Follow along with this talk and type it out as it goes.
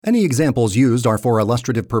Any examples used are for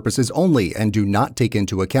illustrative purposes only and do not take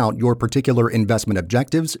into account your particular investment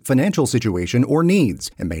objectives, financial situation, or needs,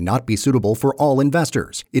 and may not be suitable for all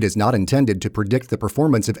investors. It is not intended to predict the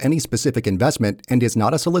performance of any specific investment and is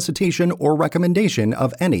not a solicitation or recommendation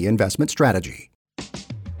of any investment strategy.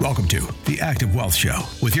 Welcome to The Active Wealth Show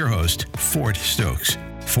with your host, Fort Stokes.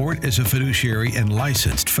 Fort is a fiduciary and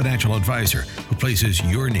licensed financial advisor who places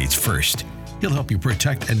your needs first. He'll help you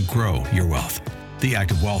protect and grow your wealth. The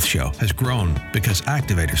Active Wealth Show has grown because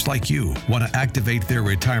activators like you want to activate their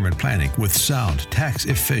retirement planning with sound,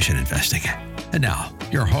 tax-efficient investing. And now,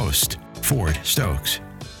 your host, Fort Stokes.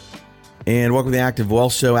 And welcome to the Active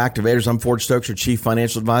Wealth Show. Activators, I'm Fort Stokes, your Chief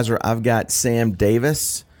Financial Advisor. I've got Sam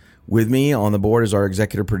Davis with me on the board as our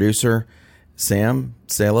executive producer. Sam,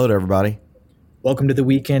 say hello to everybody. Welcome to the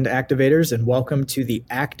weekend, Activators, and welcome to the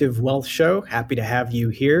Active Wealth Show. Happy to have you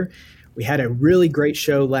here. We had a really great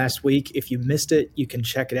show last week. If you missed it, you can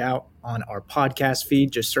check it out on our podcast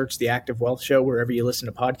feed. Just search the Active Wealth Show wherever you listen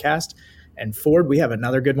to podcasts. And Ford, we have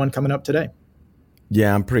another good one coming up today.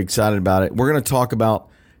 Yeah, I'm pretty excited about it. We're going to talk about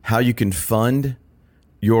how you can fund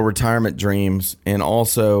your retirement dreams, and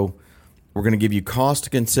also we're going to give you costs to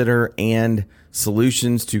consider and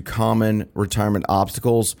solutions to common retirement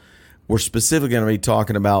obstacles. We're specifically going to be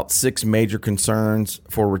talking about 6 major concerns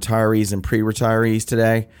for retirees and pre-retirees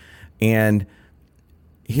today. And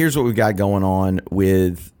here's what we've got going on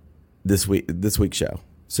with this week's show.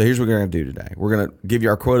 So here's what we're going to do today. We're going to give you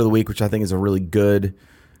our quote of the week, which I think is a really good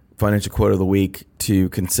financial quote of the week to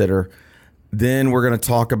consider. Then we're going to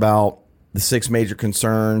talk about the 6 major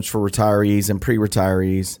concerns for retirees and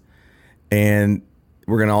pre-retirees. And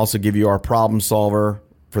we're going to also give you our problem solver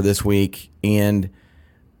for this week. And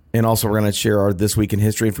also we're going to share our This Week in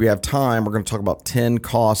History. If we have time, we're going to talk about 10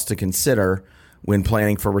 costs to consider when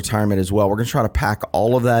planning for retirement as well. We're going to try to pack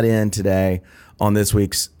all of that in today on this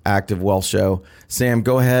week's Active Wealth Show. Sam,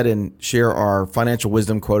 go ahead and share our financial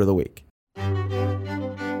wisdom quote of the week.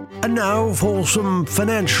 And now for some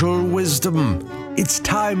financial wisdom. It's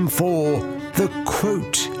time for the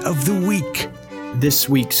quote of the week. This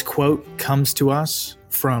week's quote comes to us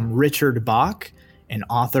from Richard Bach, an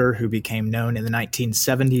author who became known in the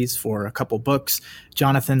 1970s for a couple books,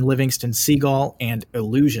 Jonathan Livingston Seagull and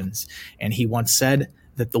Illusions. And he once said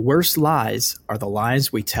that the worst lies are the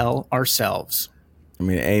lies we tell ourselves. I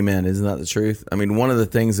mean, amen. Isn't that the truth? I mean, one of the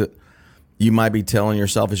things that you might be telling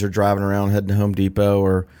yourself as you're driving around heading to Home Depot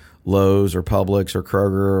or Lowe's or Publix or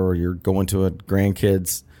Kroger, or you're going to a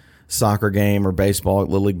grandkid's soccer game or baseball,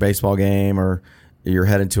 Little League baseball game, or you're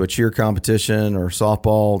headed to a cheer competition or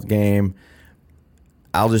softball game.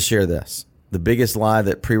 I'll just share this. The biggest lie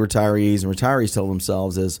that pre-retirees and retirees tell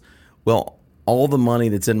themselves is, well, all the money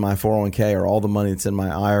that's in my 401k or all the money that's in my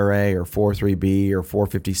IRA or 403b or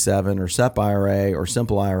 457 or SEP IRA or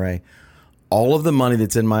Simple IRA, all of the money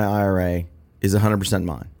that's in my IRA is 100%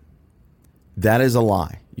 mine. That is a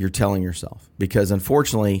lie you're telling yourself, because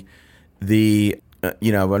unfortunately, the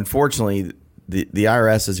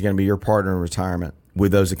IRS is going to be your partner in retirement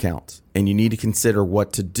with those accounts, and you need to consider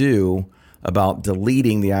what to do about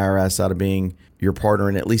deleting the IRS out of being your partner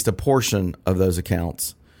in at least a portion of those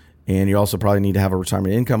accounts. And you also probably need to have a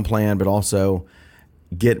retirement income plan, but also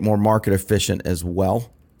get more market efficient as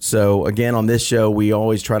well. So again, on this show, we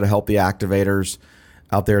always try to help the activators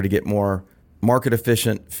out there to get more market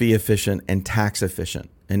efficient, fee efficient, and tax efficient,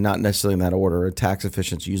 and not necessarily in that order. Tax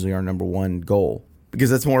efficient is usually our number one goal, because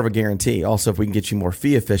that's more of a guarantee. Also, if we can get you more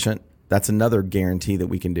fee efficient, that's another guarantee that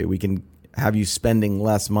we can do. We can have you spending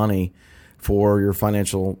less money for your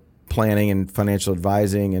financial planning and financial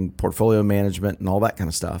advising and portfolio management and all that kind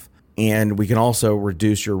of stuff. And we can also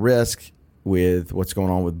reduce your risk with what's going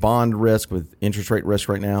on with bond risk, with interest rate risk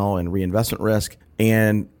right now, and reinvestment risk.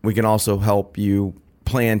 And we can also help you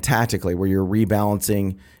plan tactically, where you're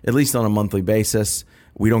rebalancing, at least on a monthly basis.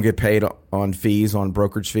 We don't get paid on fees, on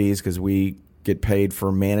brokerage fees, because we get paid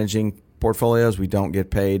for managing portfolios. We don't get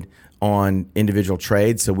paid on individual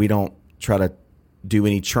trades. So we don't try to do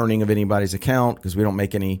any churning of anybody's account, because we don't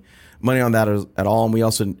make any money on that at all. And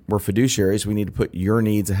we're fiduciaries. We need to put your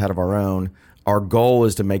needs ahead of our own. Our goal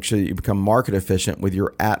is to make sure that you become market efficient with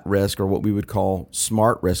your at-risk, or what we would call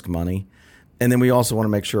smart risk money. And then we also want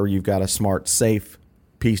to make sure you've got a smart, safe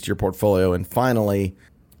piece to your portfolio. And finally,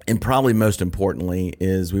 and probably most importantly,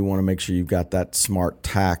 is we want to make sure you've got that smart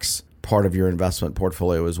tax part of your investment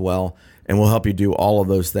portfolio as well. And we'll help you do all of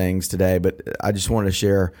those things today. But I just wanted to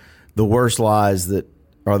share the worst lies that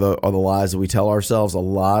are the lies that we tell ourselves. A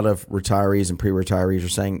lot of retirees and pre-retirees are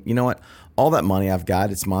saying, you know what, all that money I've got,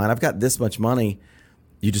 it's mine. I've got this much money.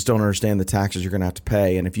 You just don't understand the taxes you're going to have to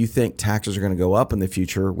pay. And if you think taxes are going to go up in the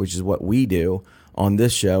future, which is what we do, on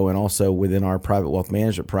this show and also within our private wealth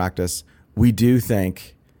management practice, we do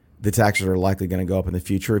think the taxes are likely going to go up in the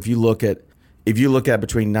future. If you look at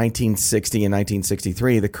between 1960 and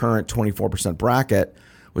 1963, the current 24% bracket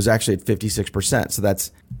was actually at 56%. So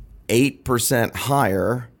that's 8%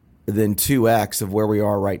 higher than 2x of where we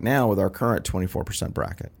are right now with our current 24%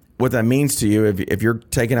 bracket. What that means to you, if you're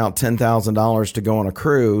taking out $10,000 to go on a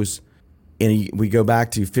cruise and we go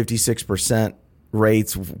back to 56%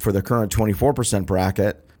 rates for the current 24%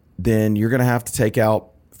 bracket, then you're going to have to take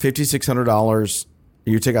out $5,600.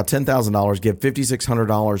 You take out $10,000, give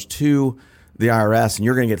 $5,600 to the IRS, and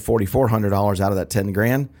you're going to get $4,400 out of that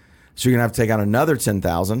 $10,000. So you're going to have to take out another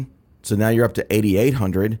 $10,000. So now you're up to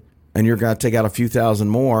 $8,800, and you're going to take out a few thousand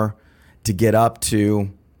more to get up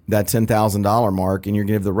to that $10,000 mark, and you're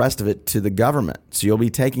going to give the rest of it to the government. So you'll be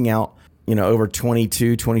taking out, over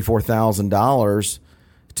 $22,000, $24,000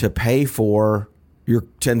 to pay for your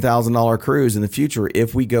 $10,000 cruise in the future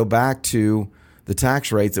if we go back to the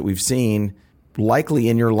tax rates that we've seen likely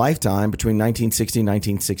in your lifetime between 1960 and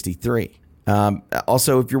 1963.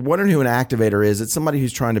 Also, if you're wondering who an activator is, it's somebody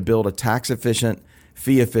who's trying to build a tax-efficient,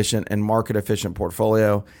 fee-efficient, and market-efficient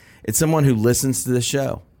portfolio. It's someone who listens to the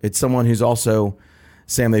show. It's someone who's also,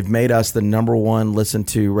 Sam, they've made us the number one listened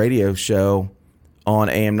to radio show on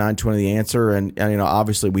AM 920 The Answer, and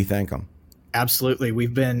obviously we thank them. Absolutely.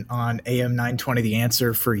 We've been on AM 920 The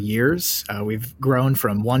Answer for years. We've grown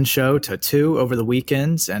from one show to two over the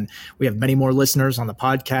weekends, and we have many more listeners on the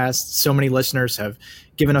podcast. So many listeners have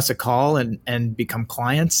given us a call and become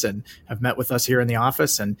clients and have met with us here in the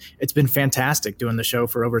office, and it's been fantastic doing the show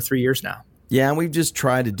for over 3 years now. Yeah, and we've just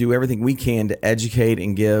tried to do everything we can to educate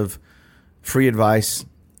and give free advice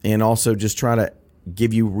and also just try to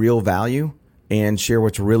give you real value and share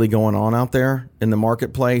what's really going on out there in the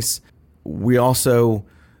marketplace. We also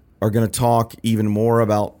are going to talk even more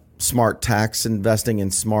about smart tax investing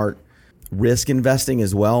and smart risk investing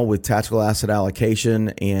as well, with tactical asset allocation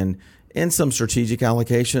and some strategic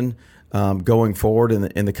allocation going forward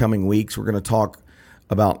in the coming weeks. We're going to talk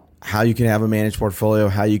about how you can have a managed portfolio,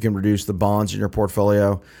 how you can reduce the bonds in your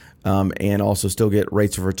portfolio, and also still get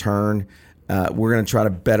rates of return. We're going to try to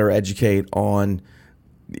better educate on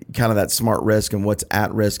kind of that smart risk and what's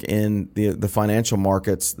at risk in the financial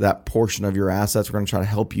markets, that portion of your assets. We're going to try to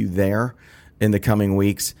help you there in the coming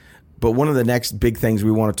weeks. But one of the next big things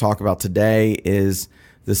we want to talk about today is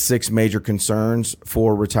the 6 major concerns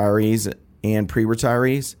for retirees and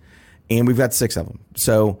pre-retirees. And we've got 6 of them.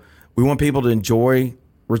 So we want people to enjoy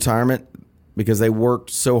retirement because they worked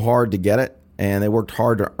so hard to get it and they worked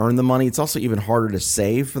hard to earn the money. It's also even harder to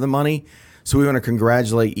save for the money. So we want to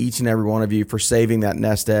congratulate each and every one of you for saving that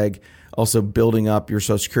nest egg, also building up your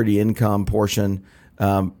Social Security income portion,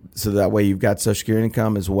 so that way you've got Social Security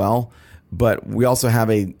income as well. But we also have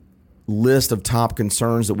a list of top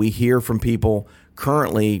concerns that we hear from people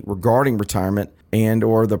currently regarding retirement and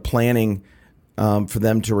or the planning for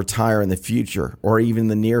them to retire in the future or even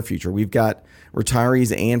the near future. We've got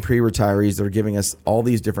retirees and pre-retirees that are giving us all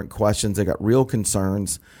these different questions. They got real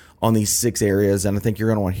concerns on these 6 areas, and I think you're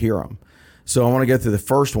going to want to hear them. So I want to go through the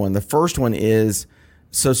first one. The first one is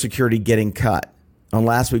Social Security getting cut. On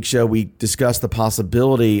last week's show, we discussed the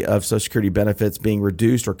possibility of Social Security benefits being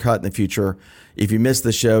reduced or cut in the future. If you missed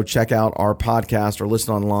the show, check out our podcast or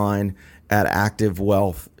listen online at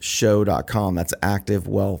activewealthshow.com. That's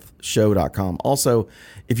activewealthshow.com. Also,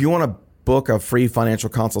 if you want to book a free financial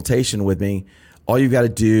consultation with me, all you've got to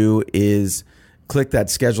do is click that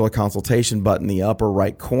schedule a consultation button in the upper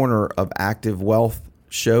right corner of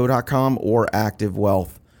activewealthshow.com or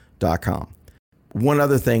activewealth.com. One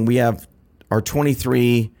other thing, we have our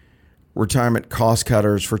 23 retirement cost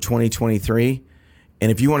cutters for 2023.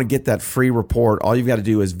 And if you want to get that free report, all you've got to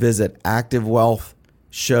do is visit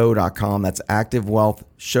activewealthshow.com. That's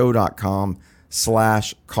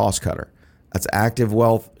activewealthshow.com/cost cutter. That's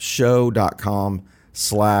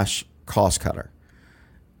activewealthshow.com/cost cutter.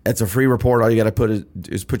 It's a free report. All you got to put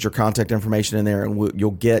is put your contact information in there, and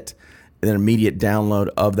you'll get an immediate download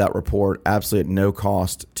of that report, absolutely at no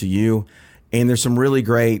cost to you. And there's some really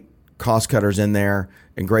great cost cutters in there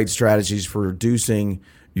and great strategies for reducing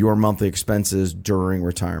your monthly expenses during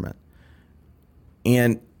retirement.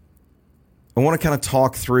 And I want to kind of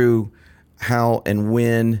talk through how and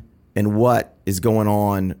when and what is going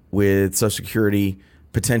on with Social Security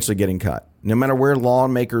potentially getting cut. No matter where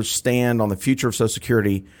lawmakers stand on the future of Social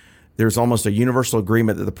Security, there's almost a universal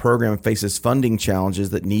agreement that the program faces funding challenges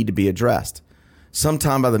that need to be addressed.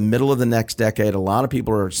 Sometime by the middle of the next decade, a lot of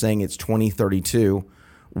people are saying it's 2032,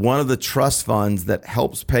 one of the trust funds that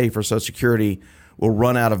helps pay for Social Security will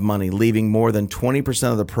run out of money, leaving more than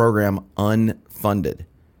 20% of the program unfunded.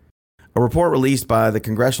 A report released by the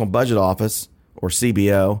Congressional Budget Office, or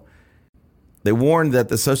CBO, they warned that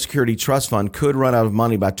the Social Security Trust Fund could run out of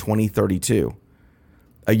money by 2032,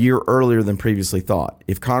 a year earlier than previously thought,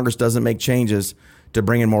 if Congress doesn't make changes to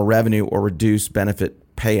bring in more revenue or reduce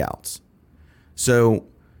benefit payouts. So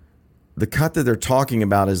the cut that they're talking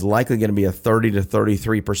about is likely going to be a 30 to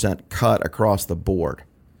 33% cut across the board.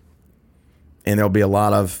 And there'll be a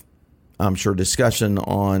lot of, I'm sure, discussion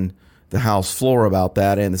on the House floor about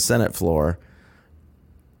that and the Senate floor,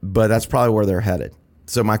 but that's probably where they're headed.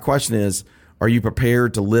 So my question is, are you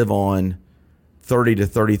prepared to live on 30 to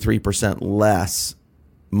 33% less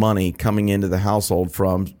money coming into the household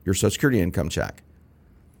from your Social Security income check?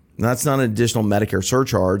 And that's not an additional Medicare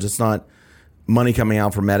surcharge. It's not money coming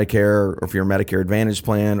out for Medicare or for your Medicare Advantage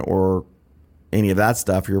plan or any of that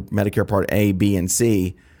stuff, your Medicare Part A, B, and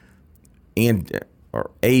C, and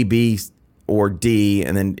or A, B, or D,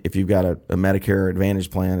 and then if you've got a Medicare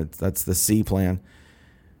Advantage plan, that's the C plan.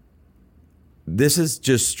 This is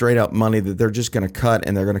just straight up money that they're just going to cut,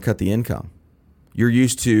 and they're going to cut the income. You're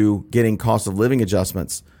used to getting cost of living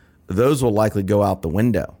adjustments. Those will likely go out the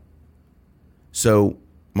window. So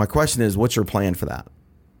my question is, what's your plan for that?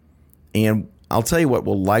 And I'll tell you what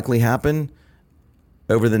will likely happen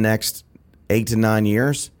over the next 8 to 9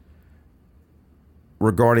 years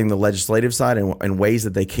regarding the legislative side and ways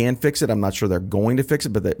that they can fix it. I'm not sure they're going to fix it,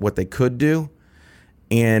 but what they could do.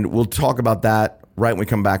 And we'll talk about that right when we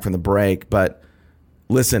come back from the break. But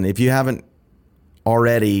listen, if you haven't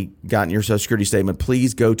already gotten your Social Security statement,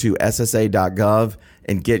 please go to ssa.gov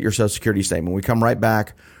and get your Social Security statement. When we come right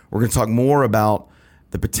back, we're going to talk more about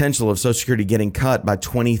the potential of Social Security getting cut by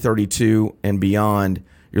 2032 and beyond.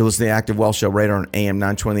 You're listening to the Active Wealth Show right on AM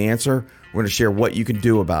 920 The Answer. We're going to share what you can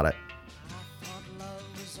do about it.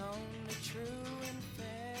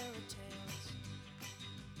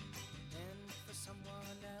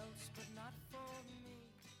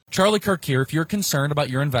 Charlie Kirk here. If you're concerned about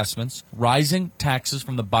your investments, rising taxes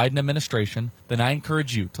from the Biden administration, then I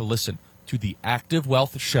encourage you to listen to the Active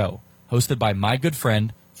Wealth Show, hosted by my good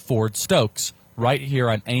friend, Ford Stokes, right here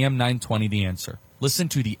on AM 920 The Answer. Listen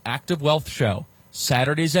to the Active Wealth Show,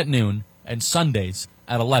 Saturdays at noon and Sundays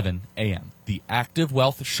at 11 a.m. The Active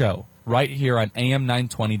Wealth Show, right here on AM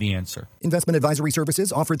 920 The Answer. Investment advisory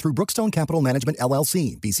services offered through Brookstone Capital Management,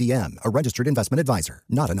 LLC, BCM, a registered investment advisor,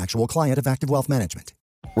 not an actual client of Active Wealth Management.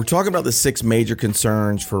 We're talking about the 6 major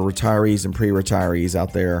concerns for retirees and pre-retirees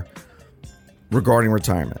out there regarding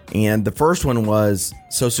retirement. And the first one was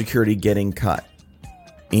Social Security getting cut.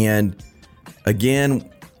 And again,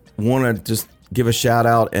 want to just give a shout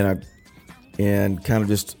out and kind of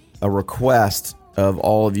just a request of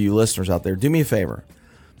all of you listeners out there. Do me a favor.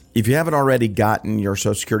 If you haven't already gotten your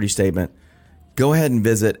Social Security statement, go ahead and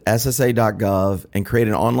visit ssa.gov and create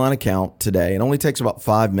an online account today. It only takes about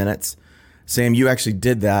 5 minutes. Sam, you actually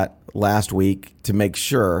did that last week to make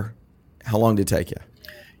sure. How long did it take you?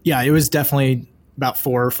 Yeah, it was definitely about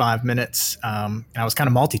 4 or 5 minutes. And I was kind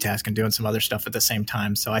of multitasking, doing some other stuff at the same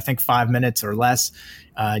time. So I think 5 minutes or less,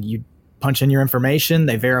 you punch in your information.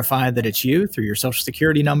 They verify that it's you through your Social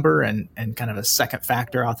Security number and kind of a second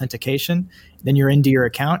factor authentication. Then you're into your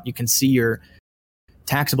account. You can see your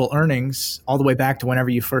taxable earnings all the way back to whenever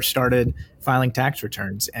you first started filing tax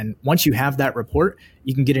returns. And once you have that report,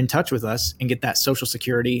 you can get in touch with us and get that Social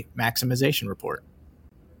Security maximization report.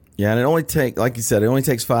 Yeah, and it only takes, like you said, it only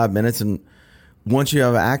takes 5 minutes. And once you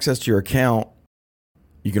have access to your account,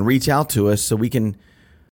 you can reach out to us so we can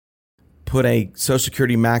put a Social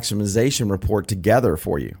Security maximization report together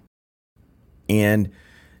for you. And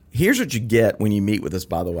here's what you get when you meet with us,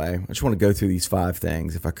 by the way. I just want to go through these 5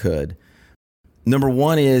 things if I could. Number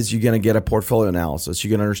 1 is you're going to get a portfolio analysis. You're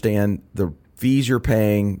going to understand the fees you're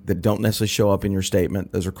paying that don't necessarily show up in your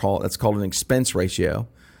statement. That's called an expense ratio.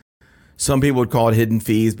 Some people would call it hidden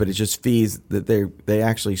fees, but it's just fees that they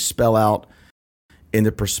actually spell out in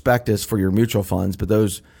the prospectus for your mutual funds. But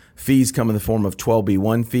those fees come in the form of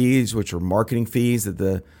 12B1 fees, which are marketing fees that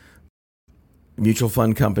the mutual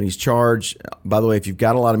fund companies charge. By the way, if you've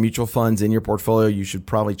got a lot of mutual funds in your portfolio, you should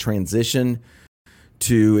probably transition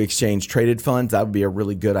to exchange traded funds. That would be a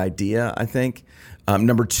really good idea, I think.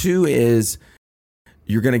 Number 2 is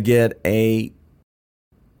you're going to get a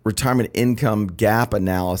retirement income gap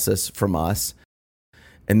analysis from us.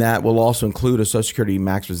 And that will also include a Social Security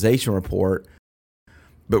maximization report.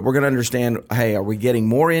 But we're going to understand, hey, are we getting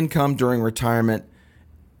more income during retirement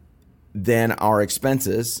than our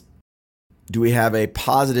expenses? Do we have a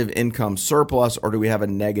positive income surplus, or do we have a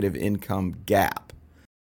negative income gap?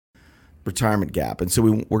 Retirement gap. And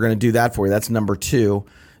so we're going to do that for you. That's number 2.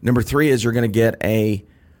 Number 3 is you're going to get a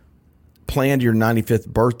planned your 95th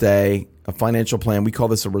birthday a financial plan. We call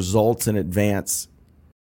this a results in advance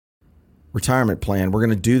retirement plan. We're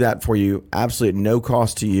going to do that for you absolutely at no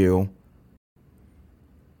cost to you.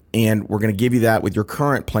 And we're going to give you that with your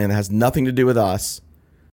current plan that has nothing to do with us.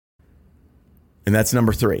 And that's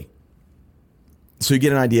number 3. So you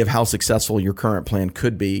get an idea of how successful your current plan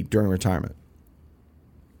could be during retirement.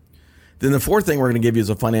 Then the 4th thing we're going to give you is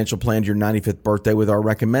a financial plan to your 95th birthday with our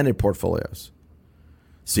recommended portfolios.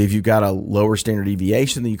 See if you've got a lower standard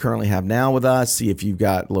deviation than you currently have now with us. See if you've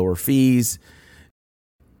got lower fees.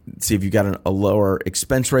 See if you've got a lower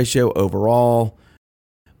expense ratio overall.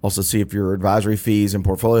 Also see if your advisory fees and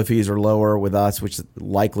portfolio fees are lower with us, which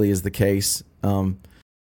likely is the case.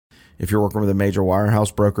 If you're working with a major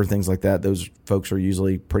wirehouse broker, things like that, those folks are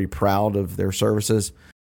usually pretty proud of their services.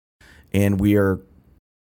 And we are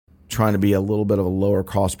trying to be a little bit of a lower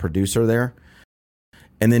cost producer there.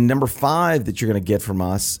 And then number 5 that you're going to get from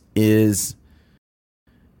us is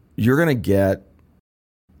you're going to get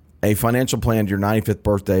a financial plan to your 95th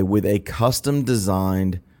birthday with a custom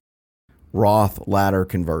designed Roth ladder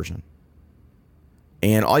conversion.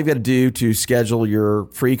 And all you've got to do to schedule your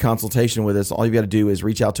free consultation with us, all you've got to do is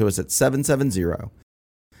reach out to us at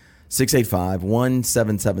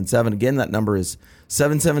 770-685-1777. Again, that number is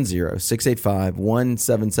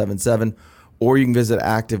 770-685-1777. Or you can visit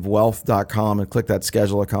activewealth.com and click that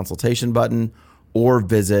schedule a consultation button, or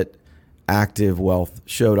visit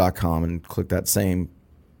activewealthshow.com and click that same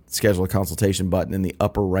schedule a consultation button in the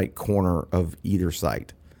upper right corner of either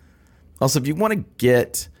site. Also, if you want to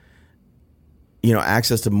get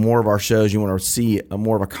access to more of our shows, you want to see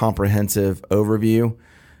more of a comprehensive overview,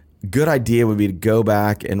 good idea would be to go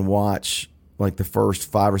back and watch like the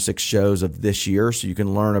first 5 or 6 shows of this year so you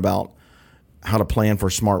can learn about how to plan for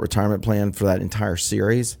a smart retirement plan for that entire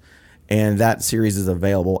series. And that series is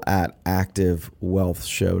available at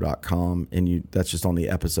activewealthshow.com. And that's just on the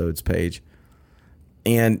episodes page.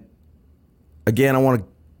 And again, I want to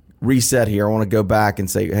reset here. I want to go back and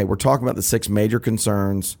say, hey, we're talking about the 6 major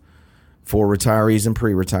concerns for retirees and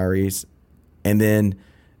pre-retirees. And then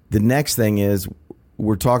the next thing is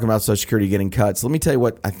we're talking about Social Security getting cut. So let me tell you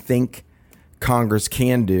what I think Congress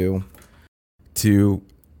can do to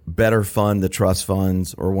better fund the trust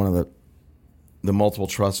funds, or one of the multiple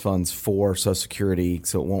trust funds for Social Security,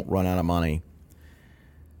 so it won't run out of money.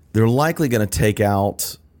 They're likely going to take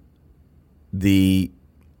out the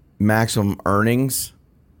maximum earnings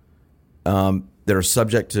that are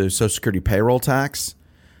subject to Social Security payroll tax.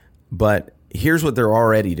 But here's what they're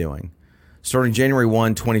already doing. Starting January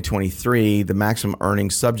 1, 2023, the maximum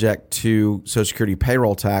earnings subject to Social Security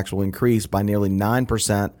payroll tax will increase by nearly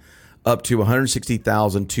 9%, up to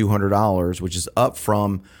 $160,200, which is up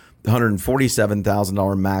from the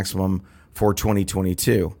 $147,000 maximum for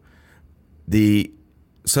 2022. The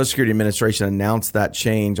Social Security Administration announced that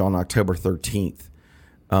change on October 13th.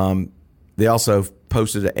 They also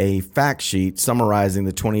posted a fact sheet summarizing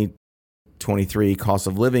the 2023 cost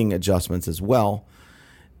of living adjustments as well.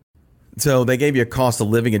 So they gave you a cost of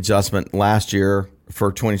living adjustment last year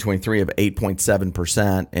for 2023 of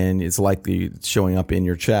 8.7%, and it's likely showing up in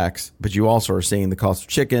your checks. But you also are seeing the cost of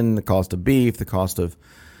chicken, the cost of beef, the cost of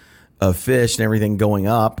fish and everything going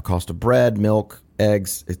up, cost of bread, milk,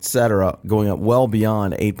 eggs, etc., going up well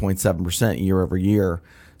beyond 8.7% year over year.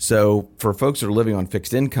 So for folks that are living on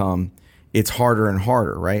fixed income, it's harder and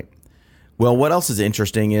harder, right? Well, what else is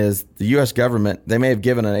interesting is the U.S. government, they may have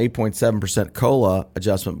given an 8.7% COLA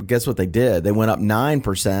adjustment, but guess what they did? They went up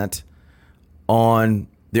 9% on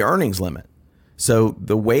the earnings limit. So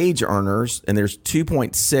the wage earners, and there's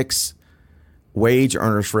 2.6 wage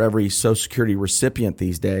earners for every Social Security recipient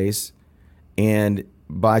these days, and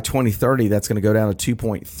by 2030, that's going to go down to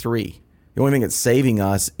 2.3. The only thing that's saving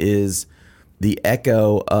us is the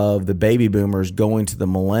echo of the baby boomers going to the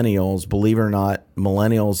millennials. Believe it or not,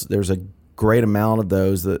 millennials, there's a great amount of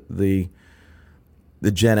those, the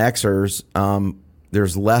Gen Xers,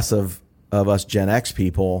 there's less of us Gen X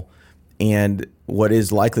people, and what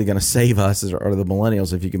is likely going to save us are the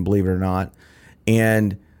millennials, if you can believe it or not,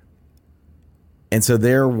 and so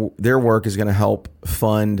their work is going to help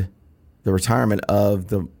fund the retirement of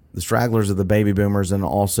the stragglers of the baby boomers and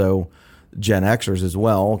also Gen Xers as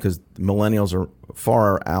well, because millennials are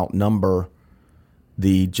far outnumber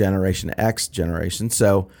the Generation X generation.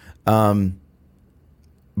 So,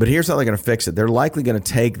 but here's how they're going to fix it. They're likely going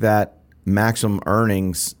to take that maximum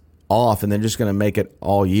earnings off, and they're just going to make it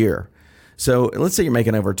all year. So let's say you're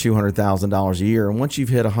making over $200,000 a year, and once you've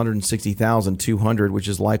hit $160,200, which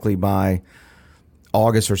is likely by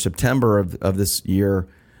August or September of this year,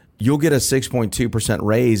 you'll get a 6.2%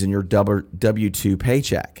 raise in your W-2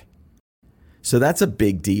 paycheck. So that's a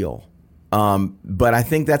big deal. But I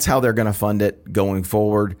think that's how they're going to fund it going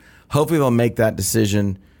forward. Hopefully they'll make that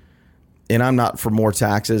decision. And I'm not for more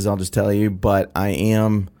taxes, I'll just tell you, but I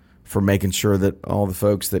am for making sure that all the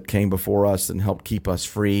folks that came before us and helped keep us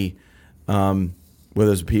free, whether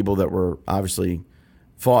it's people that were obviously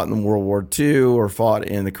fought in World War II or fought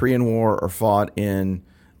in the Korean War or fought in,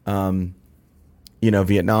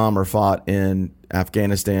 Vietnam or fought in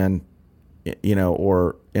Afghanistan,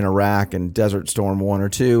 or in Iraq and Desert Storm 1 or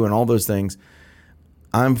 2 and all those things.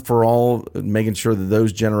 I'm for all making sure that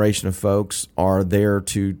those generation of folks are there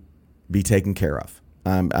to be taken care of.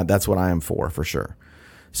 That's what I am for sure.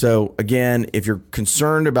 So again, if you're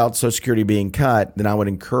concerned about Social Security being cut, then I would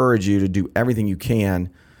encourage you to do everything you can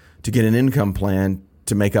to get an income plan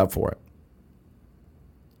to make up for it.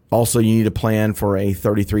 Also, you need to plan for a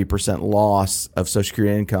 33% loss of Social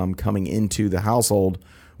Security income coming into the household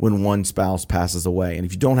when one spouse passes away. And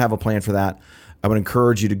if you don't have a plan for that, I would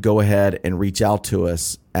encourage you to go ahead and reach out to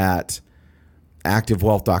us at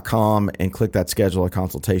activewealth.com and click that schedule a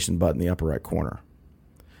consultation button in the upper right corner.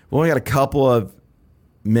 We only got a couple of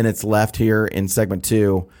minutes left here in segment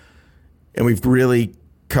 2, and we've really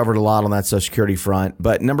covered a lot on that Social Security front.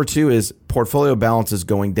 But number 2 is portfolio balances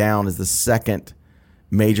going down is the second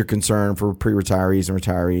major concern for pre-retirees and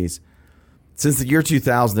retirees. Since the year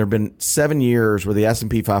 2000, there have been 7 years where the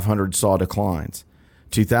S&P 500 saw declines.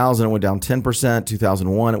 2000, it went down 10%.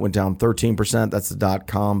 2001, it went down 13%. That's the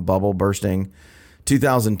dot-com bubble bursting.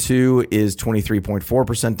 2002 is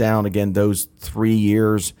 23.4% down. Again, those 3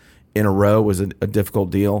 years in a row was a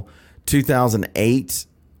difficult deal. 2008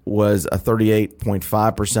 was a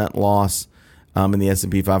 38.5% loss in the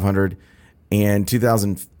S&P 500. And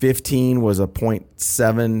 2015 was a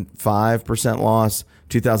 0.75% loss.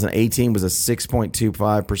 2018 was a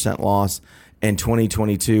 6.25% loss. And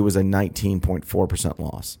 2022 was a 19.4%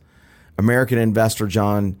 loss. American investor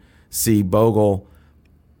John C. Bogle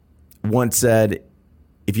once said,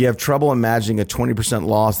 if you have trouble imagining a 20%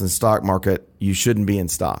 loss in the stock market, you shouldn't be in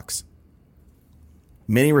stocks.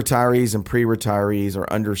 Many retirees and pre-retirees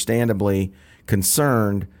are understandably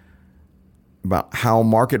concerned about how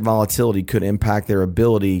market volatility could impact their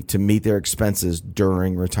ability to meet their expenses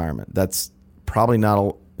during retirement. That's probably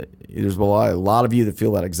not there's a lot of you that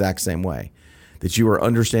feel that exact same way, that you are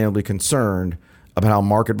understandably concerned about how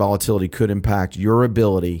market volatility could impact your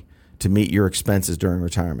ability to meet your expenses during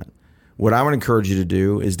retirement. What I would encourage you to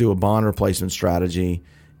do is do a bond replacement strategy,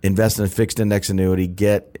 invest in a fixed index annuity,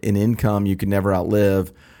 get an income you can never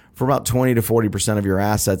outlive for about 20 to 40% of your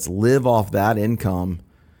assets, live off that income,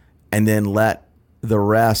 and then let the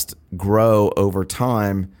rest grow over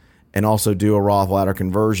time, and also do a Roth ladder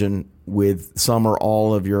conversion with some or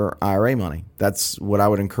all of your IRA money. That's what I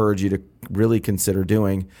would encourage you to really consider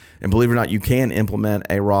doing. And believe it or not, you can implement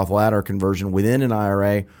a Roth ladder conversion within an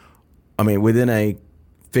IRA, within a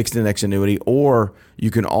fixed index annuity, or you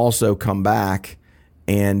can also come back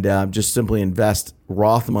and just simply invest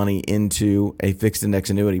Roth money into a fixed index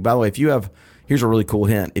annuity. By the way, here's a really cool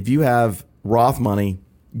hint. If you have Roth money,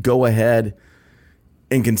 go ahead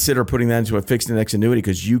and consider putting that into a fixed index annuity,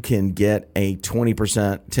 because you can get a 10 to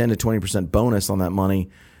 20% bonus on that money,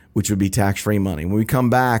 which would be tax-free money. When we come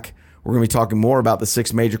back, we're going to be talking more about the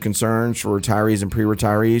 6 major concerns for retirees and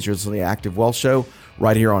pre-retirees. You're listening to the Active Wealth Show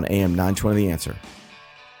right here on AM 920 The Answer.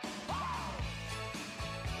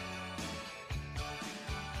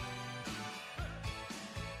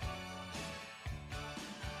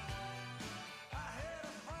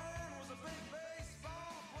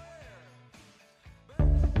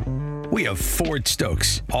 We have Ford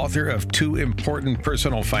Stokes, author of 2 important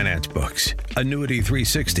personal finance books, Annuity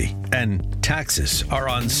 360 and Taxes Are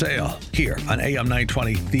on Sale, here on AM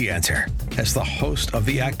 920 The Answer, as the host of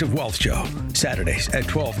the Active Wealth Show, Saturdays at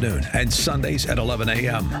 12 noon and Sundays at 11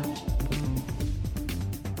 a.m.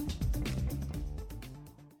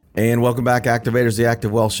 And welcome back, Activators, the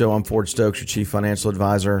Active Wealth Show. I'm Ford Stokes, your Chief Financial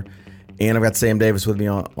Advisor. And I've got Sam Davis with me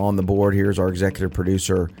on the board here as our executive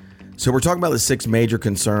producer. So we're talking about the 6 major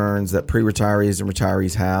concerns that pre-retirees and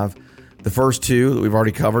retirees have. The first 2 that we've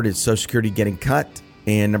already covered is Social Security getting cut,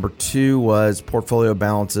 and number 2 was portfolio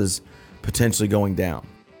balances potentially going down.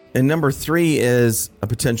 And number 3 is a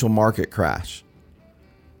potential market crash.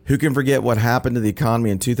 Who can forget what happened to the economy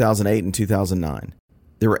in 2008 and 2009?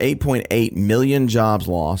 There were 8.8 million jobs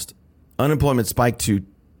lost. Unemployment spiked to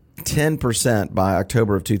 10% by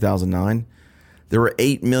October of 2009. There were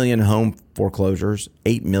 8 million home foreclosures,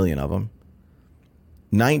 8 million of them.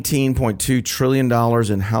 $19.2 trillion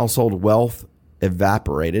in household wealth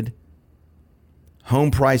evaporated.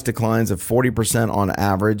 Home price declines of 40% on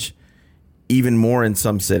average, even more in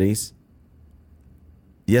some cities.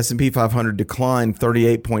 The S&P 500 declined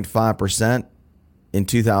 38.5% in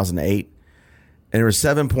 2008, and there was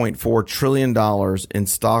 $7.4 trillion in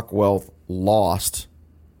stock wealth lost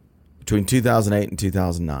between 2008 and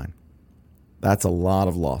 2009. That's a lot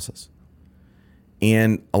of losses.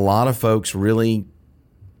 And a lot of folks really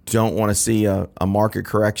don't want to see a market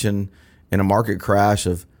correction and a market crash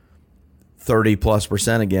of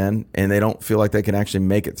 30+% again, and they don't feel like they can actually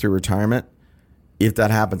make it through retirement if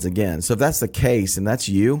that happens again. So if that's the case, and that's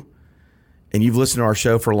you, and you've listened to our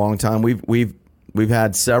show for a long time, we've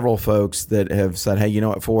had several folks that have said, hey, you know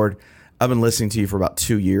what, Ford, I've been listening to you for about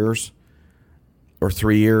 2 years or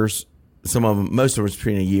 3 years. Some of them, most of them,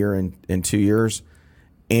 between a year and 2 years.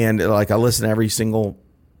 And like I listen every single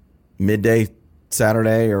midday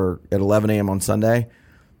Saturday or at 11 a.m. on Sunday.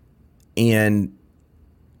 And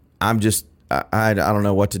I'm just, I don't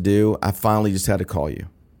know what to do. I finally just had to call you.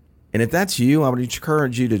 And if that's you, I would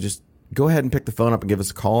encourage you to just go ahead and pick the phone up and give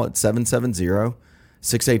us a call at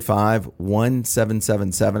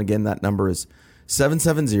 770-685-1777. Again, that number is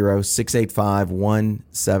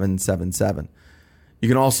 770-685-1777. You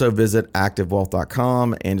can also visit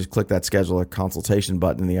activewealth.com and just click that schedule a consultation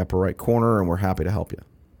button in the upper right corner, and we're happy to help you.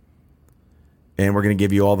 And we're going to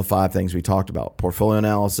give you all the 5 things we talked about: portfolio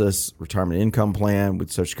analysis, retirement income plan with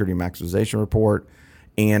Social Security maximization report,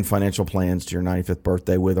 and financial plans to your 95th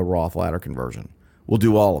birthday with a Roth ladder conversion. We'll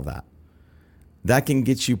do all of that. That can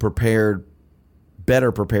get you prepared,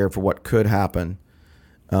 better prepared for what could happen.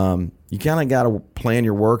 You kind of got to plan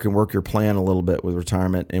your work and work your plan a little bit with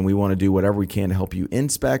retirement, and we want to do whatever we can to help you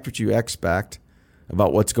inspect what you expect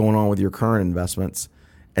about what's going on with your current investments,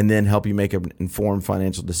 and then help you make an informed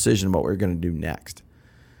financial decision about what you're going to do next.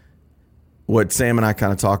 What Sam and I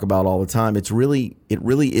kind of talk about all the time, it really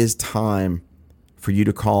is time for you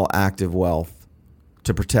to call Active Wealth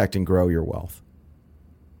to protect and grow your wealth.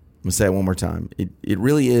 I'm going to say it one more time. It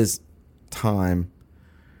really is time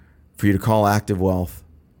for you to call Active Wealth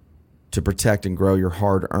to protect and grow your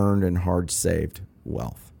hard-earned and hard-saved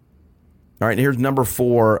wealth. All right, and here's number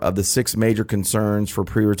 4 of the 6 major concerns for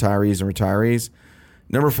pre-retirees and retirees.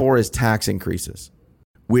 Number 4 is tax increases.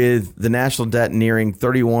 With the national debt nearing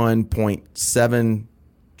 $31.7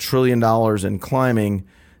 trillion and climbing,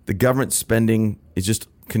 the government spending just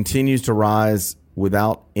continues to rise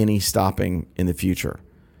without any stopping in the future.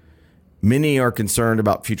 Many are concerned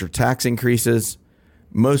about future tax increases.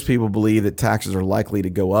 Most people believe that taxes are likely to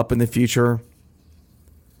go up in the future.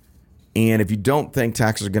 And if you don't think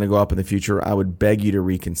taxes are going to go up in the future, I would beg you to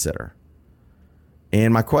reconsider.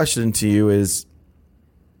 And my question to you is,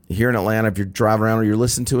 here in Atlanta, if you're driving around or you're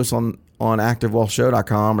listening to us on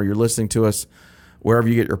ActiveWealthShow.com, or you're listening to us wherever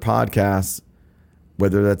you get your podcasts,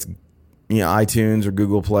 whether that's iTunes or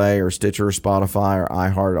Google Play or Stitcher or Spotify or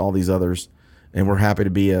iHeart, all these others, and we're happy to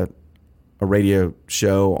be a radio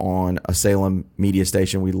show on a Salem media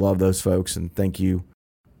station. We love those folks, and thank you.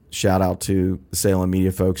 Shout out to the Salem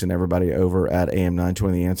media folks and everybody over at AM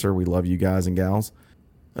 920 The Answer. We love you guys and gals.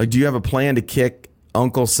 Do you have a plan to kick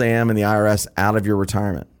Uncle Sam and the IRS out of your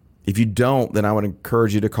retirement? If you don't, then I would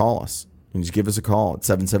encourage you to call us. And just give us a call at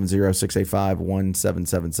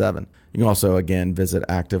 770-685-1777. You can also, again, visit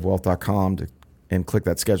activewealth.com and click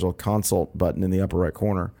that schedule a consult button in the upper right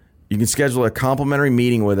corner. You can schedule a complimentary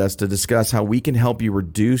meeting with us to discuss how we can help you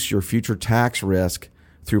reduce your future tax risk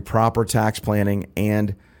through proper tax planning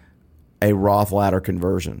and a Roth ladder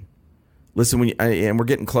conversion. Listen, and we're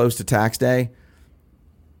getting close to tax day.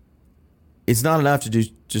 It's not enough to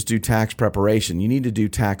just do tax preparation. You need to do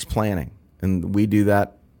tax planning, and we do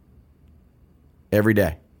that every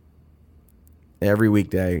day, every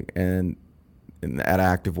weekday. And at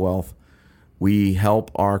Active Wealth, we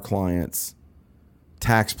help our clients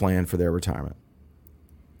tax plan for their retirement.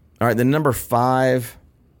 All right, the number 5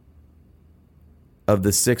 of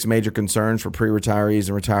the 6 major concerns for pre-retirees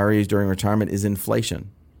and retirees during retirement is inflation.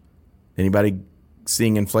 Anybody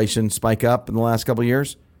seeing inflation spike up in the last couple of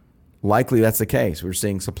years? Likely that's the case. We're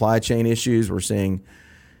seeing supply chain issues. We're seeing,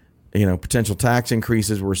 potential tax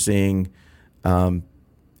increases. We're seeing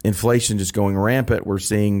inflation just going rampant. We're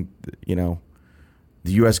seeing, the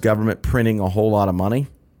U.S. government printing a whole lot of money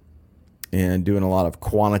and doing a lot of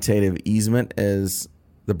quantitative easement, as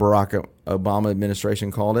the Barack Obama administration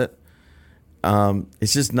called it.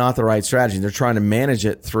 It's just not the right strategy. They're trying to manage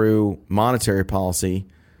it through monetary policy.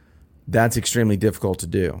 That's extremely difficult to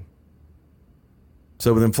do.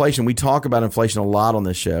 So with inflation, we talk about inflation a lot on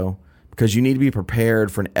this show because you need to be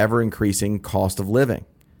prepared for an ever-increasing cost of living.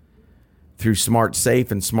 Through smart, safe,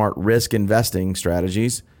 and smart risk investing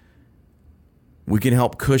strategies, we can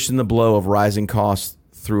help cushion the blow of rising costs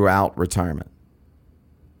throughout retirement.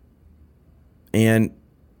 And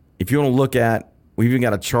if you want to look at, we've even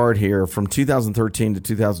got a chart here from 2013 to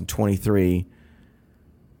 2023.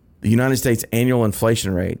 The United States annual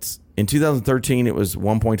inflation rates. In 2013, it was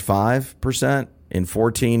 1.5%. In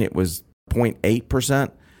 14, it was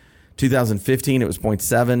 0.8%. 2015, it was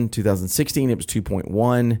 0.7. 2016, it was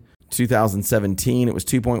 2.1. 2017, it was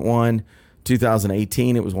 2.1.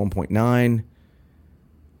 2018, it was 1.9.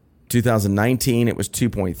 2019, it was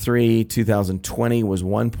 2.3. 2020 was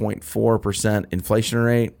 1.4% inflation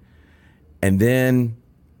rate. And then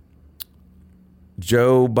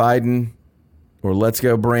Joe Biden, or Let's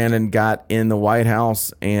Go Brandon, got in the White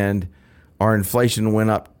House, and our inflation went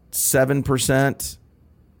up 7%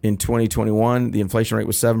 in 2021. The inflation rate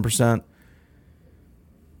was 7%.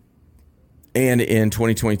 And in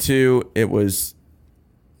 2022, it was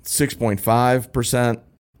 6.5%.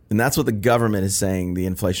 And that's what the government is saying the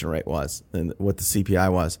inflation rate was, and what the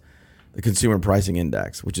CPI was, the Consumer Pricing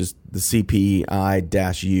Index, which is the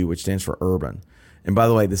CPI-U, which stands for urban. And by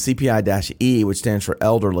the way, the CPI-E, which stands for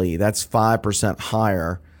elderly, that's 5%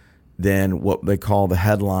 higher than what they call the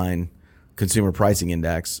headline Consumer Pricing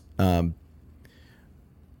Index,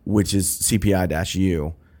 which is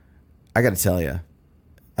CPI-U. I got to tell you,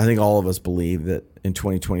 I think all of us believe that in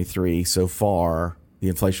 2023, so far, the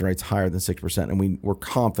inflation rate's higher than 6%. And we're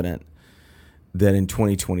confident that in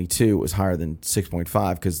 2022 it was higher than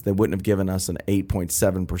 6.5, because they wouldn't have given us an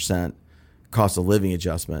 8.7% cost of living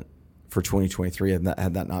adjustment for 2023 had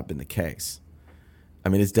that not been the case. I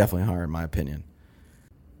mean, it's definitely higher in my opinion.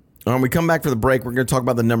 When we come back for the break, we're going to talk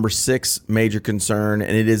about the number 6 major concern,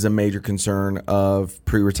 and it is a major concern of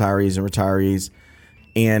pre-retirees and retirees.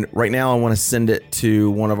 And right now I want to send it to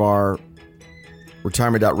one of our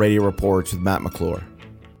Retirement.radio reports with Matt McClure.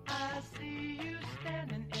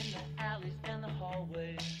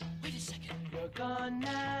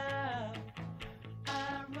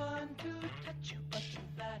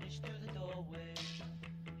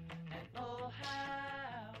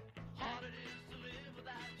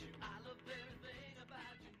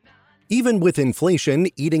 Even with inflation,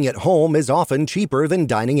 eating at home is often cheaper than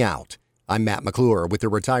dining out. I'm Matt McClure with the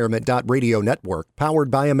Retirement.radio network,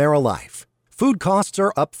 powered by AmeriLife. Food costs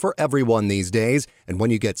are up for everyone these days, and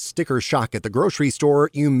when you get sticker shock at the grocery store,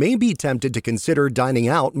 you may be tempted to consider dining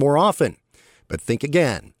out more often. But think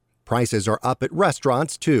again. Prices are up at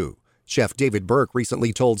restaurants, too. Chef David Burke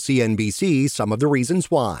recently told CNBC some of the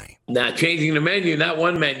reasons why. Now, changing the menu, not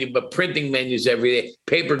one menu, but printing menus every day.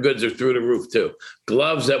 Paper goods are through the roof, too.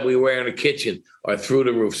 Gloves that we wear in the kitchen are through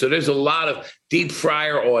the roof. So there's a lot of deep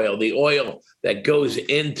fryer oil, the oil that goes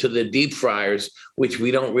into the deep fryers, which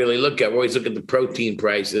we don't really look at. We always look at the protein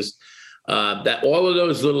prices. That all of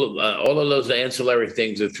those ancillary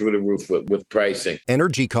things are through the roof with pricing.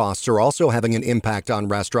 Energy costs are also having an impact on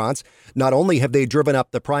restaurants. Not only have they driven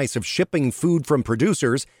up the price of shipping food from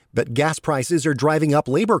producers, but gas prices are driving up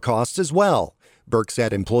labor costs as well. Burke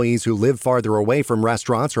said employees who live farther away from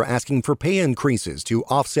restaurants are asking for pay increases to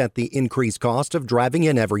offset the increased cost of driving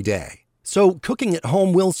in every day. So cooking at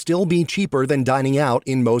home will still be cheaper than dining out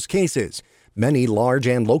in most cases. Many large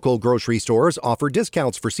and local grocery stores offer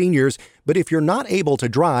discounts for seniors, but if you're not able to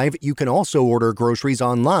drive, you can also order groceries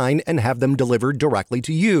online and have them delivered directly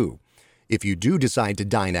to you. If you do decide to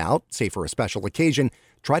dine out, say for a special occasion,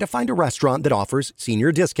 try to find a restaurant that offers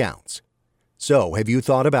senior discounts. So, have you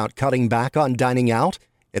thought about cutting back on dining out?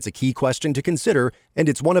 It's a key question to consider, and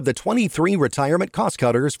it's one of the 23 retirement cost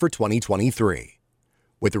cutters for 2023.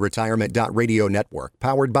 With the Retirement.radio network,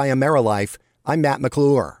 powered by AmeriLife, I'm Matt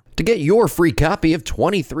McClure. To get your free copy of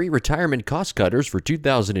 23 Retirement Cost Cutters for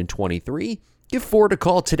 2023, give Ford a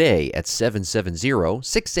call today at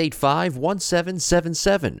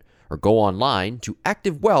 770-685-1777 or go online to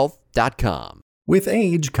activewealth.com. With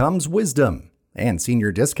age comes wisdom and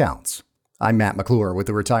senior discounts. I'm Matt McClure with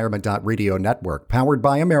the Retirement.radio network, powered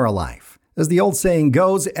by AmeriLife. As the old saying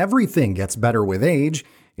goes, everything gets better with age.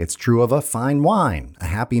 It's true of a fine wine, a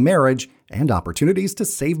happy marriage, and opportunities to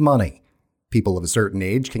save money. People of a certain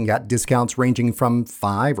age can get discounts ranging from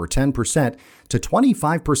 5 or 10% to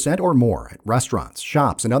 25% or more at restaurants,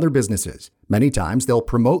 shops, and other businesses. Many times they'll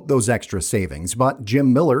promote those extra savings, but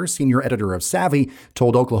Jim Miller, senior editor of Savvy,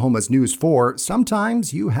 told Oklahoma's News 4,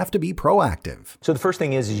 sometimes you have to be proactive. So the first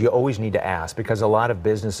thing is you always need to ask, because a lot of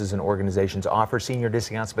businesses and organizations offer senior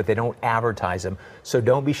discounts, but they don't advertise them. So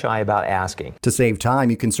don't be shy about asking. To save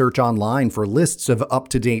time, you can search online for lists of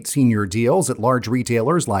up-to-date senior deals at large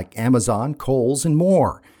retailers like Amazon, Kohl's, and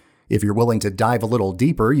more. If you're willing to dive a little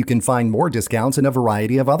deeper, you can find more discounts in a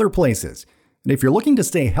variety of other places. And if you're looking to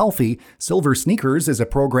stay healthy, Silver Sneakers is a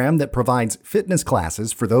program that provides fitness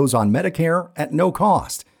classes for those on Medicare at no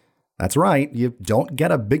cost. That's right, you don't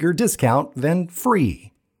get a bigger discount than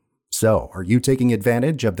free. So, are you taking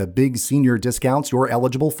advantage of the big senior discounts you're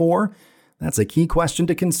eligible for? That's a key question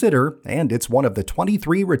to consider, and it's one of the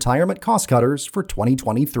 23 retirement cost cutters for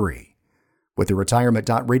 2023. With the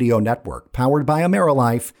Retirement.radio network powered by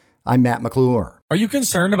AmeriLife, I'm Matt McClure. Are you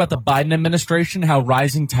concerned about the Biden administration, how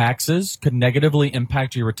rising taxes could negatively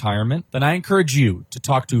impact your retirement? Then I encourage you to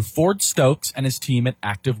talk to Ford Stokes and his team at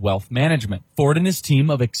Active Wealth Management. Ford and his team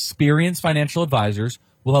of experienced financial advisors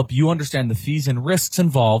will help you understand the fees and risks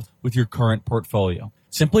involved with your current portfolio.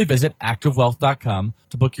 Simply visit ActiveWealth.com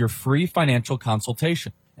to book your free financial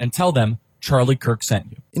consultation and tell them Charlie Kirk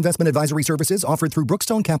sent you. Investment advisory services offered through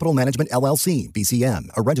Brookstone Capital Management, LLC,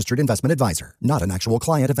 BCM, a registered investment advisor, not an actual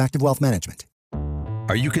client of Active Wealth Management.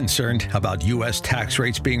 Are you concerned about U.S. tax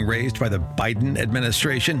rates being raised by the Biden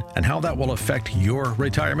administration and how that will affect your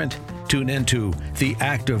retirement? Tune into The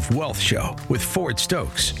Active Wealth Show with Ford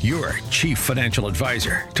Stokes, your chief financial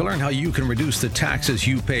advisor, to learn how you can reduce the taxes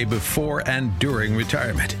you pay before and during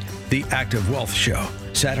retirement. The Active Wealth Show,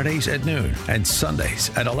 Saturdays at noon and Sundays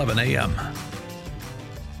at 11 a.m.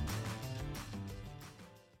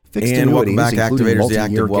 Fixed And welcome annuities, back, including Activators, the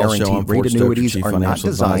multi-year Active Wealth Show. I'm guaranteed Ford rate Stokes, annuities Chief are not Financial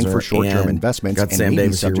designed Advisor, for short-term and investments got and Sam may be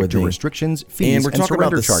Davis here subject with to me. restrictions, And fees, we're and talking about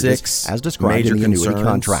surrender the charges 6 as described in the major annuity concerns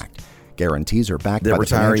contract. Guarantees are backed that by the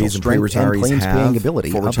financial retirees and strength and pre-retirees claims paying have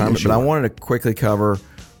ability for of the retirement. But I issuer. wanted to quickly cover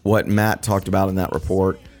what Matt talked about in that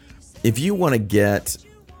report. If you want to get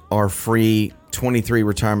our free 23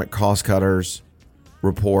 retirement cost cutters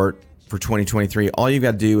report for 2023, all you've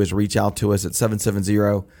got to do is reach out to us at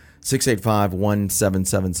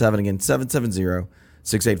 770-685-1777. Again,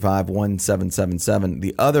 770-685-1777.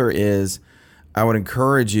 The other is, I would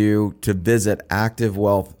encourage you to visit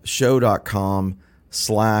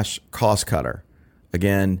activewealthshow.com/cost cutter.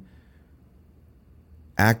 Again,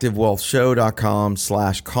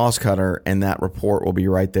 activewealthshow.com/cost cutter, and that report will be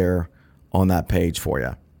right there on that page for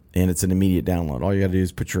you. And it's an immediate download. All you got to do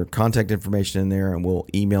is put your contact information in there, and we'll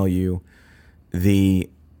email you the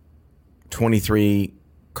 23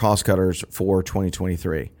 cost cutters for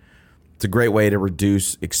 2023. It's a great way to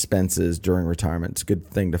reduce expenses during retirement. It's a good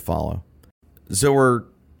thing to follow. So we're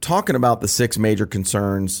talking about the 6 major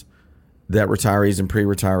concerns that retirees and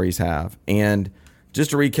pre-retirees have. And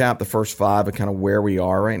just to recap the first 5 and kind of where we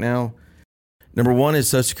are right now. Number 1 is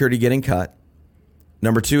Social Security getting cut.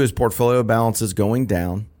 Number 2 is portfolio balances going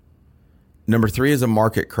down. Number 3 is a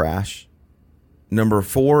market crash. Number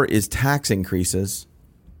 4 is tax increases.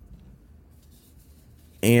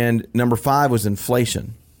 And number 5 was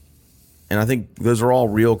inflation. And I think those are all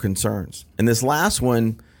real concerns. And this last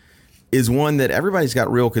one is one that everybody's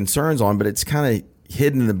got real concerns on, but it's kind of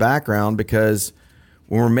hidden in the background because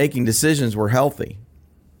when we're making decisions, we're healthy.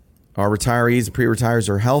 Our retirees and pre-retirees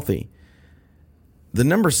are healthy. The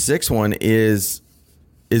number 6 one is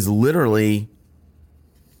literally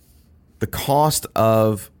the cost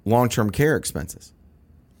of long-term care expenses.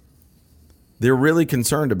 They're really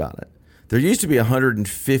concerned about it. There used to be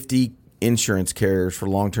 150 insurance carriers for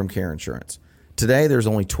long-term care insurance. Today, there's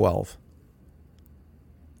only 12.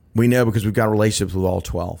 We know because we've got relationships with all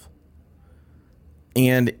 12.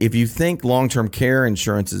 And if you think long-term care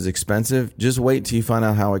insurance is expensive, just wait till you find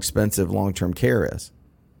out how expensive long-term care is.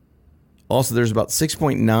 Also, there's about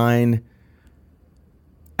 6.9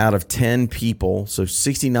 out of 10 people, so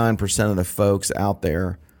 69% of the folks out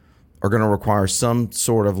there are going to require some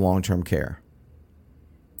sort of long-term care.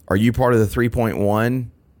 Are you part of the 3.1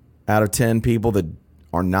 out of 10 people that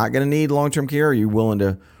are not going to need long-term care? Are you willing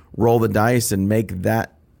to roll the dice and make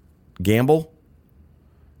that gamble?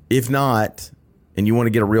 If not, and you want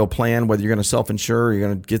to get a real plan, whether you're going to self-insure or you're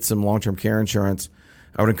going to get some long-term care insurance,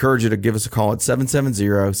 I would encourage you to give us a call at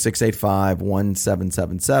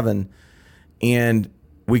 770-685-1777, and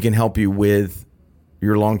we can help you with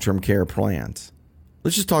your long-term care plans.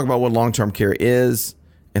 Let's just talk about what long-term care is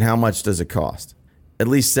and how much does it cost. At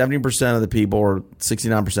least 70% of the people, or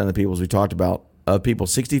 69% of the people, as we talked about, of people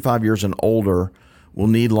 65 years and older will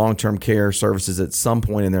need long-term care services at some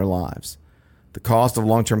point in their lives. The cost of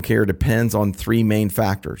long-term care depends on 3 main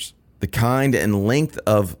factors: the kind and length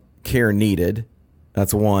of care needed,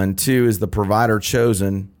 that's 1. 2 is the provider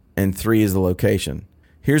chosen, and 3 is the location.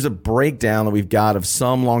 Here's a breakdown that we've got of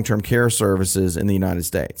some long-term care services in the United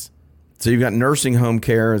States. So you've got nursing home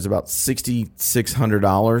care is about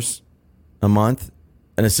 $6,600 a month.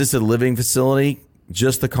 An assisted living facility,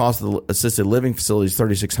 just the cost of the assisted living facility is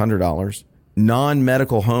 $3,600.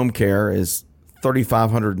 Non-medical home care is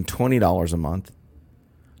 $3,520 a month.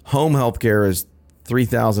 Home health care is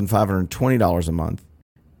 $3,520 a month.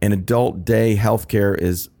 And adult day health care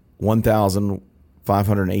is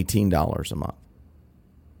 $1,518 a month.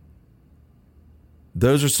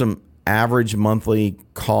 Those are some average monthly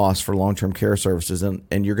cost for long-term care services.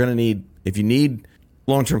 And you're going to need, if you need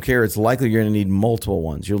long-term care, it's likely you're going to need multiple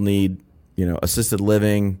ones. You'll need, assisted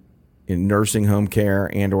living, nursing home care,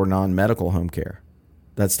 and or non-medical home care.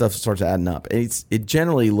 That stuff starts adding up. It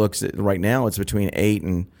generally looks at, right now, it's between $8,000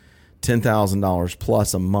 and $10,000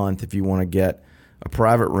 plus a month if you want to get a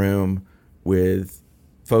private room with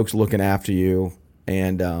folks looking after you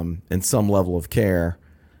and some level of care,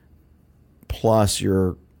 plus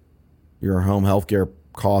your home health care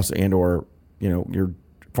costs and or your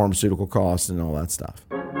pharmaceutical costs and all that stuff.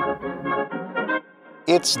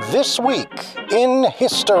 It's This Week in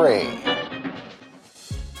History.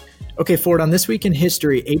 Okay, Ford, on This Week in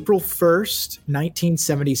History, April 1st,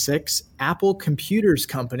 1976, Apple Computers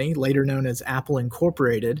Company, later known as Apple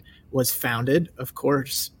Incorporated, was founded. Of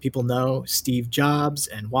course, people know Steve Jobs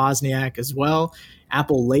and Wozniak as well.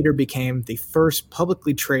 Apple later became the first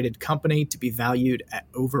publicly traded company to be valued at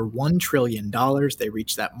over $1 trillion. They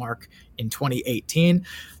reached that mark in 2018.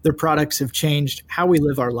 Their products have changed how we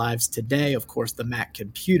live our lives today. Of course, the Mac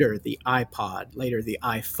computer, the iPod, later the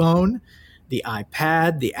iPhone, the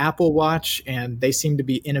iPad, the Apple Watch, and they seem to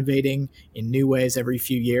be innovating in new ways every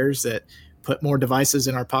few years that put more devices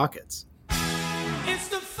in our pockets. It's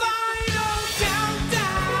the final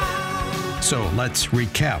countdown. So let's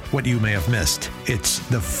recap what you may have missed. It's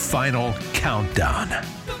the final countdown.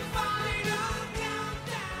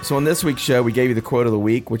 So on this week's show, we gave you the quote of the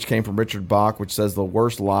week, which came from Richard Bach, which says the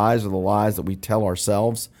worst lies are the lies that we tell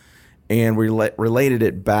ourselves. And we related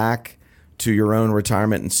it back to your own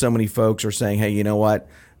retirement. And so many folks are saying, hey, you know what?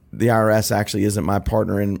 The IRS actually isn't my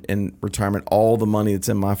partner in retirement. All the money that's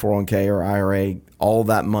in my 401k or IRA, all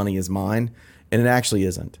that money is mine. And it actually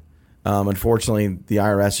isn't. Unfortunately, the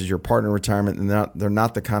IRS is your partner in retirement, and they're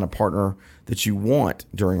not the kind of partner that you want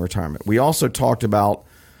during retirement. We also talked about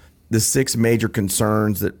the 6 major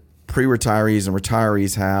concerns that pre-retirees and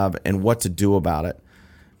retirees have and what to do about it.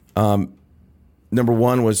 Number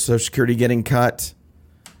 1 was Social Security getting cut.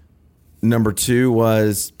 Number 2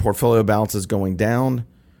 was portfolio balances going down.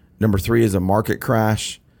 Number 3 is a market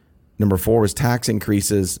crash. Number 4 was tax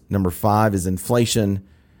increases. Number 5 is inflation.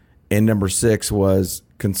 And number 6 was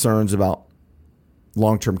concerns about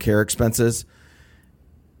long-term care expenses.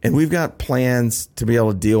 And we've got plans to be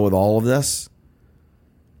able to deal with all of this.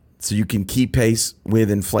 So you can keep pace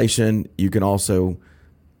with inflation. You can also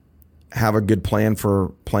have a good plan for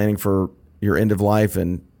planning for your end of life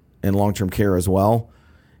and long-term care as well.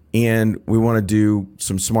 And we want to do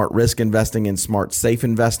some smart risk investing and smart safe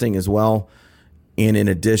investing as well. And in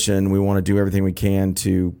addition, we want to do everything we can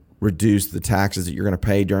to reduce the taxes that you're going to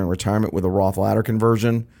pay during retirement with a Roth ladder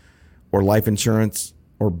conversion or life insurance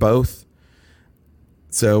or both.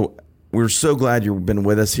 So we're so glad you've been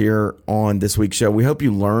with us here on this week's show. We hope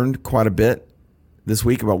you learned quite a bit this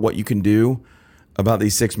week about what you can do about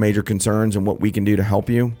these 6 major concerns and what we can do to help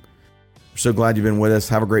you. We're so glad you've been with us.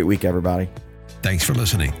 Have a great week, everybody. Thanks for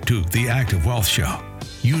listening to The Active Wealth Show.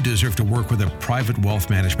 You deserve to work with a private wealth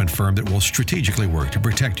management firm that will strategically work to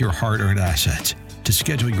protect your hard-earned assets. To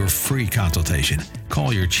schedule your free consultation,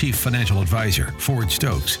 call your Chief Financial Advisor, Ford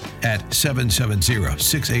Stokes, at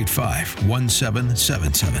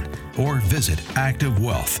 770-685-1777 or visit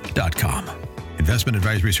activewealth.com. Investment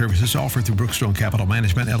advisory services offered through Brookstone Capital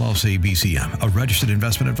Management, LLC, BCM, a registered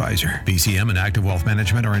investment advisor. BCM and Active Wealth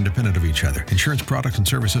Management are independent of each other. Insurance products and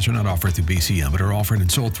services are not offered through BCM, but are offered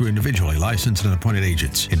and sold through individually licensed and appointed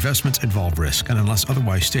agents. Investments involve risk, and unless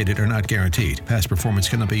otherwise stated, are not guaranteed. Past performance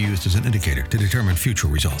cannot be used as an indicator to determine future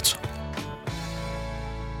results.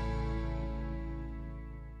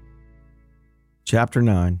 Chapter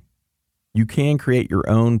 9. You can create your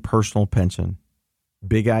own personal pension.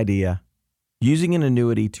 Big idea. Using an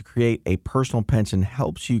annuity to create a personal pension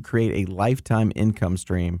helps you create a lifetime income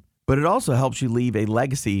stream, but it also helps you leave a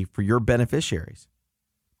legacy for your beneficiaries.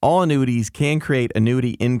 All annuities can create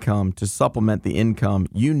annuity income to supplement the income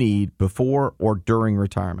you need before or during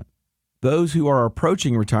retirement. Those who are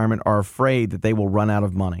approaching retirement are afraid that they will run out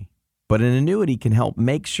of money, but an annuity can help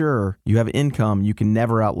make sure you have income you can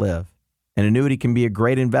never outlive. An annuity can be a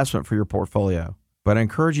great investment for your portfolio, but I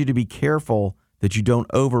encourage you to be careful that you don't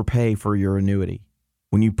overpay for your annuity.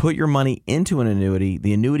 When you put your money into an annuity,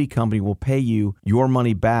 the annuity company will pay you your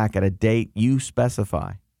money back at a date you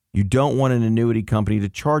specify. You don't want an annuity company to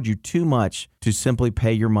charge you too much to simply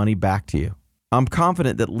pay your money back to you. I'm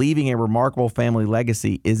confident that leaving a remarkable family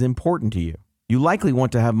legacy is important to you. You likely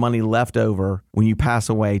want to have money left over when you pass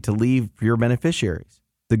away to leave for your beneficiaries.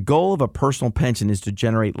 The goal of a personal pension is to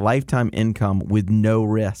generate lifetime income with no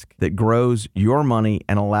risk that grows your money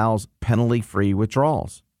and allows penalty-free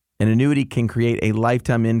withdrawals. An annuity can create a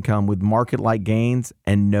lifetime income with market-like gains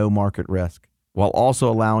and no market risk, while also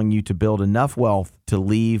allowing you to build enough wealth to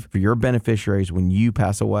leave for your beneficiaries when you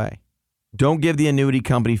pass away. Don't give the annuity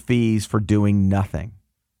company fees for doing nothing.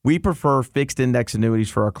 We prefer fixed index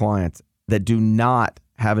annuities for our clients that do not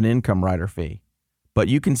have an income rider fee, but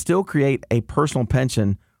you can still create a personal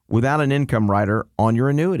pension without an income rider on your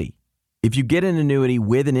annuity. If you get an annuity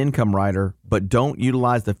with an income rider but don't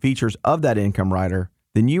utilize the features of that income rider,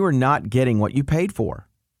 then you are not getting what you paid for.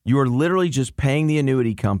 You are literally just paying the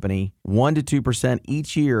annuity company 1% to 2%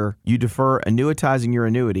 each year you defer annuitizing your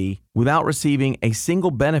annuity without receiving a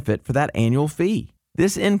single benefit for that annual fee.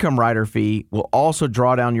 This income rider fee will also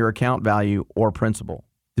draw down your account value or principal.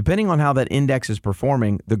 Depending on how that index is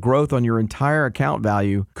performing, the growth on your entire account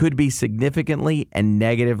value could be significantly and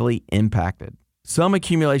negatively impacted. Some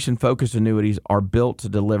accumulation-focused annuities are built to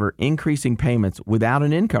deliver increasing payments without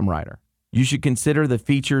an income rider. You should consider the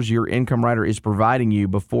features your income rider is providing you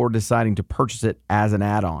before deciding to purchase it as an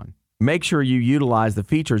add-on. Make sure you utilize the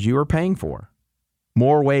features you are paying for.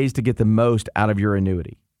 More ways to get the most out of your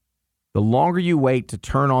annuity. The longer you wait to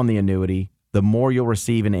turn on the annuity, the more you'll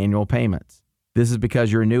receive in annual payments. This is because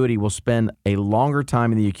your annuity will spend a longer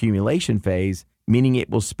time in the accumulation phase, meaning it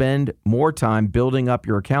will spend more time building up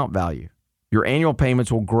your account value. Your annual payments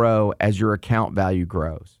will grow as your account value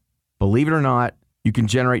grows. Believe it or not, you can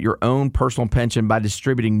generate your own personal pension by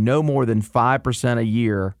distributing no more than 5% a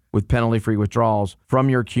year with penalty-free withdrawals from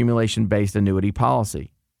your accumulation-based annuity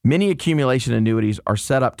policy. Many accumulation annuities are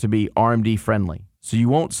set up to be RMD friendly, so you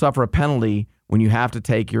won't suffer a penalty when you have to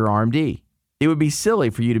take your RMD. It would be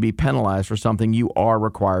silly for you to be penalized for something you are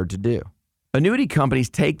required to do. Annuity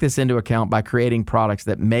companies take this into account by creating products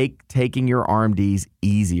that make taking your RMDs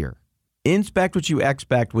easier. Inspect what you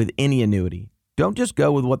expect with any annuity. Don't just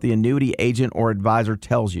go with what the annuity agent or advisor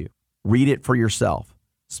tells you. Read it for yourself.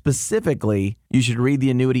 Specifically, you should read the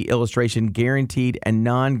annuity illustration guaranteed and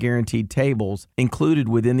non-guaranteed tables included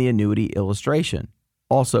within the annuity illustration.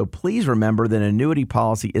 Also, please remember that an annuity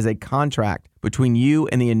policy is a contract between you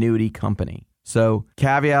and the annuity company. So,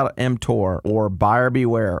 caveat emptor or buyer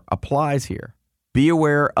beware applies here. Be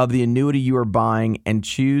aware of the annuity you are buying and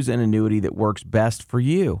choose an annuity that works best for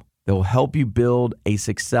you. They will help you build a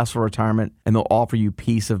successful retirement and they'll offer you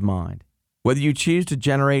peace of mind. Whether you choose to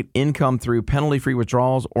generate income through penalty-free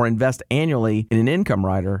withdrawals or invest annually in an income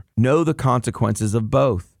rider, know the consequences of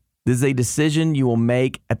both. This is a decision you will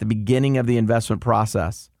make at the beginning of the investment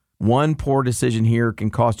process. One poor decision here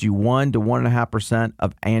can cost you 1 to 1.5%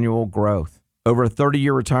 of annual growth. Over a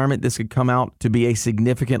 30-year retirement, this could come out to be a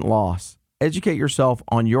significant loss. Educate yourself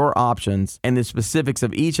on your options and the specifics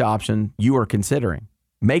of each option you are considering.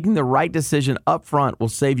 Making the right decision up front will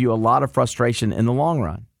save you a lot of frustration in the long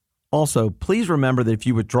run. Also, please remember that if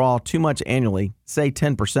you withdraw too much annually, say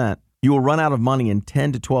 10%, you will run out of money in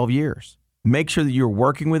 10 to 12 years. Make sure that you're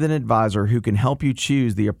working with an advisor who can help you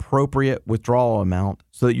choose the appropriate withdrawal amount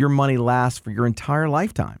so that your money lasts for your entire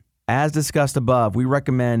lifetime. As discussed above, we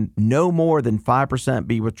recommend no more than 5%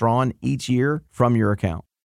 be withdrawn each year from your account.